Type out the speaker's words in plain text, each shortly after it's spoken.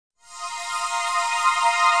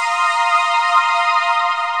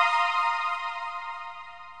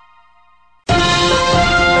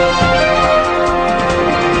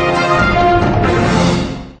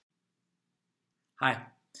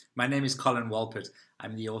My name is Colin Walpert.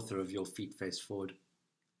 I'm the author of Your Feet Face Forward.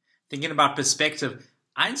 Thinking about perspective,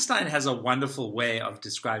 Einstein has a wonderful way of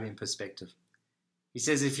describing perspective. He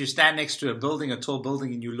says if you stand next to a building, a tall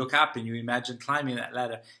building, and you look up and you imagine climbing that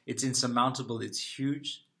ladder, it's insurmountable, it's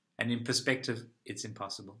huge, and in perspective, it's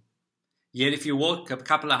impossible. Yet if you walk a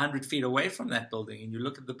couple of 100 feet away from that building and you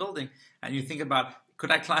look at the building and you think about,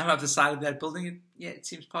 could I climb up the side of that building? It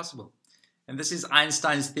seems possible. And this is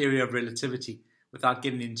Einstein's theory of relativity, without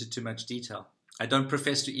getting into too much detail. I don't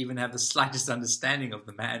profess to even have the slightest understanding of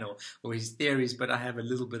the man or his theories, but I have a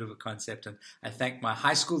little bit of a concept, and I thank my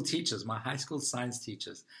high school teachers, my high school science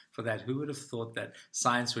teachers, for that. Who would have thought that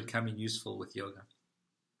science would come in useful with yoga?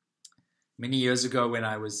 Many years ago when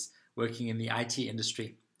I was working in the IT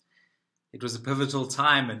industry, it was a pivotal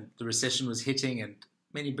time and the recession was hitting and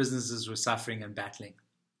many businesses were suffering and battling.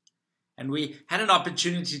 And we had an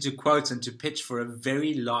opportunity to quote and to pitch for a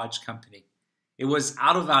very large company. It was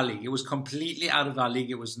out of our league. It was completely out of our league.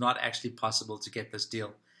 It was not actually possible to get this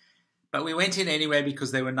deal. But we went in anyway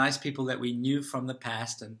because they were nice people that we knew from the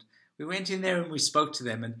past. And we went in there and we spoke to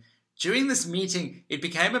them. And during this meeting, it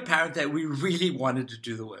became apparent that we really wanted to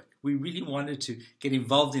do the work. We really wanted to get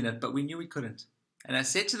involved in it, but we knew we couldn't. And I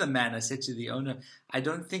said to the man, I said to the owner, I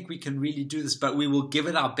don't think we can really do this, but we will give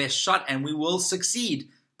it our best shot and we will succeed.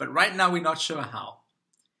 But right now, we're not sure how.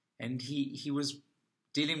 And he was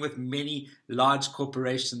dealing with many large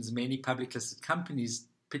corporations, many public listed companies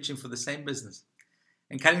pitching for the same business.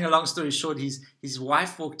 And cutting a long story short, his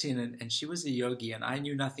wife walked in and she was a yogi and I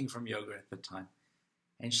knew nothing from yoga at the time.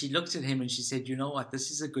 And she looked at him and she said, you know what,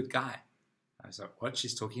 this is a good guy. I was like, what?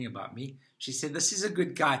 She's talking about me? She said, this is a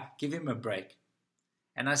good guy. Give him a break.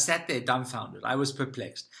 And I sat there dumbfounded. I was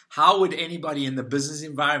perplexed. How would anybody in the business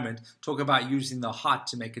environment talk about using the heart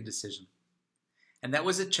to make a decision? And that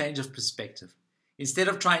was a change of perspective. Instead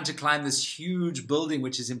of trying to climb this huge building,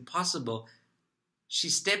 which is impossible, she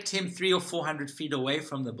stepped him 300 or 400 feet away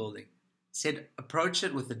from the building. Said, approach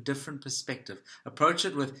it with a different perspective. Approach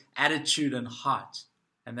it with attitude and heart.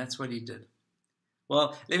 And that's what he did.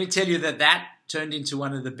 Well, let me tell you that turned into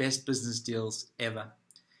one of the best business deals ever.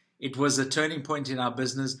 It was a turning point in our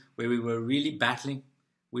business where we were really battling.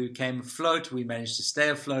 We came afloat. We managed to stay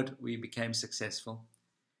afloat. We became successful.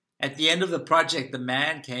 At the end of the project, the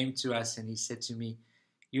man came to us and he said to me,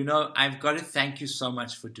 you know, I've got to thank you so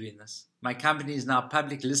much for doing this. My company is now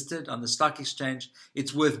public listed on the stock exchange.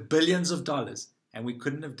 It's worth billions of dollars, and we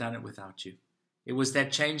couldn't have done it without you. It was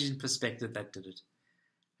that change in perspective that did it.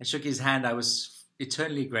 I shook his hand. I was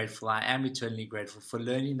eternally grateful. I am eternally grateful for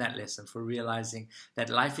learning that lesson, for realizing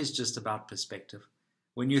that life is just about perspective.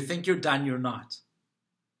 When you think you're done, you're not.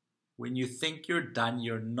 When you think you're done,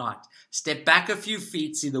 you're not. Step back a few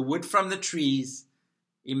feet, see the wood from the trees,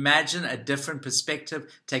 imagine a different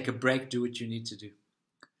perspective, take a break, do what you need to do.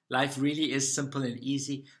 Life really is simple and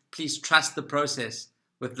easy. Please trust the process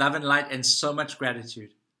with love and light and so much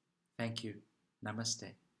gratitude. Thank you.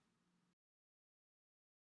 Namaste.